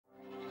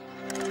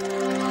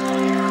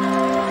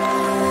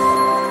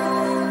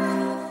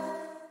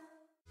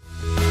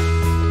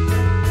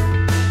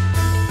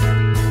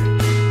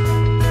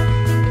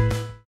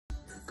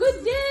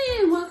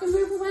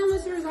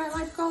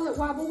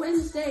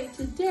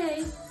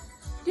today,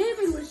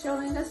 David was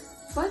showing us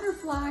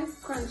butterfly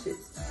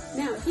crunches.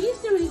 Now, he's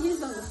doing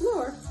his on the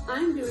floor.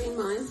 I'm doing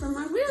mine from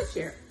my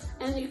wheelchair.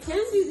 And you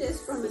can do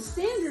this from a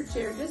standard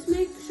chair. Just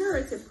make sure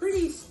it's a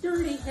pretty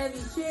sturdy, heavy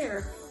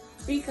chair,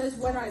 because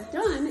what I've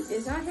done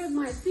is I have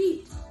my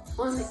feet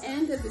on the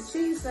end of the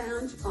chaise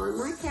lounge on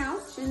my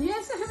couch. And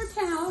yes, I have a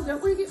towel.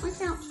 Don't want to get my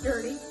couch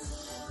dirty.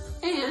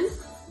 And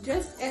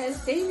just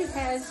as David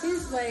has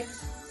his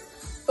legs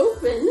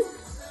open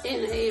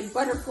in a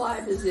butterfly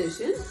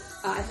position,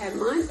 I have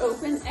mine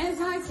open as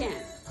I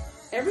can.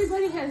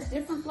 Everybody has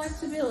different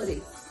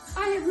flexibility.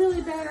 I have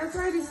really bad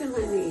arthritis in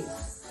my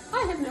knees.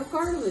 I have no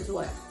cartilage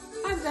left.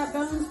 I've got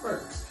bone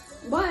spurs,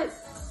 but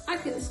I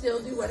can still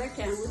do what I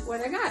can with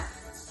what I got.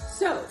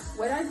 So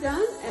what I've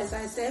done, as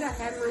I said, I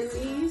have my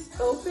knees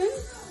open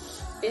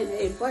in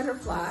a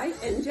butterfly,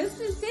 and just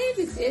as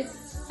David did,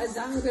 as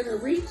I'm going to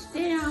reach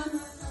down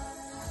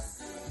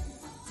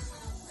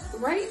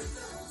right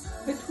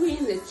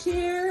between the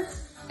chair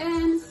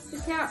and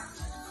the couch,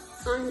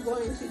 I'm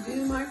going to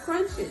do my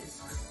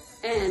crunches.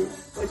 And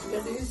what you're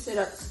going to do is sit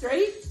up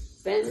straight,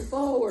 bend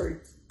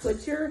forward,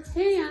 put your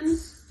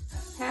hands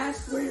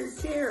past where your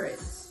chair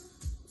is,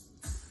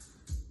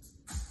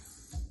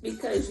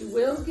 because you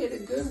will get a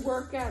good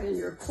workout in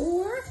your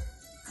core,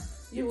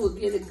 you will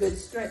get a good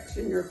stretch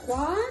in your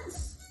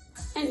quads,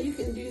 and you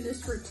can do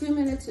this for 2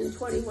 minutes and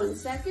 21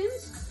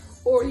 seconds,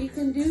 or you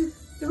can do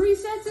 3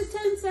 sets of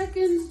 10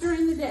 seconds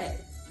during the day.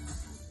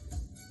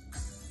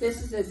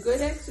 This is a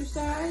good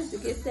exercise to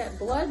get that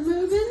blood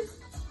moving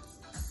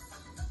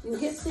and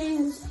get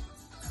things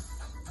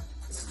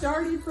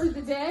started for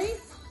the day,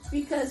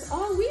 because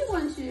all we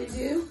want you to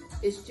do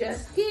is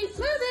just keep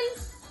moving.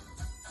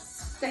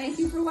 Thank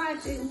you for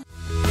watching.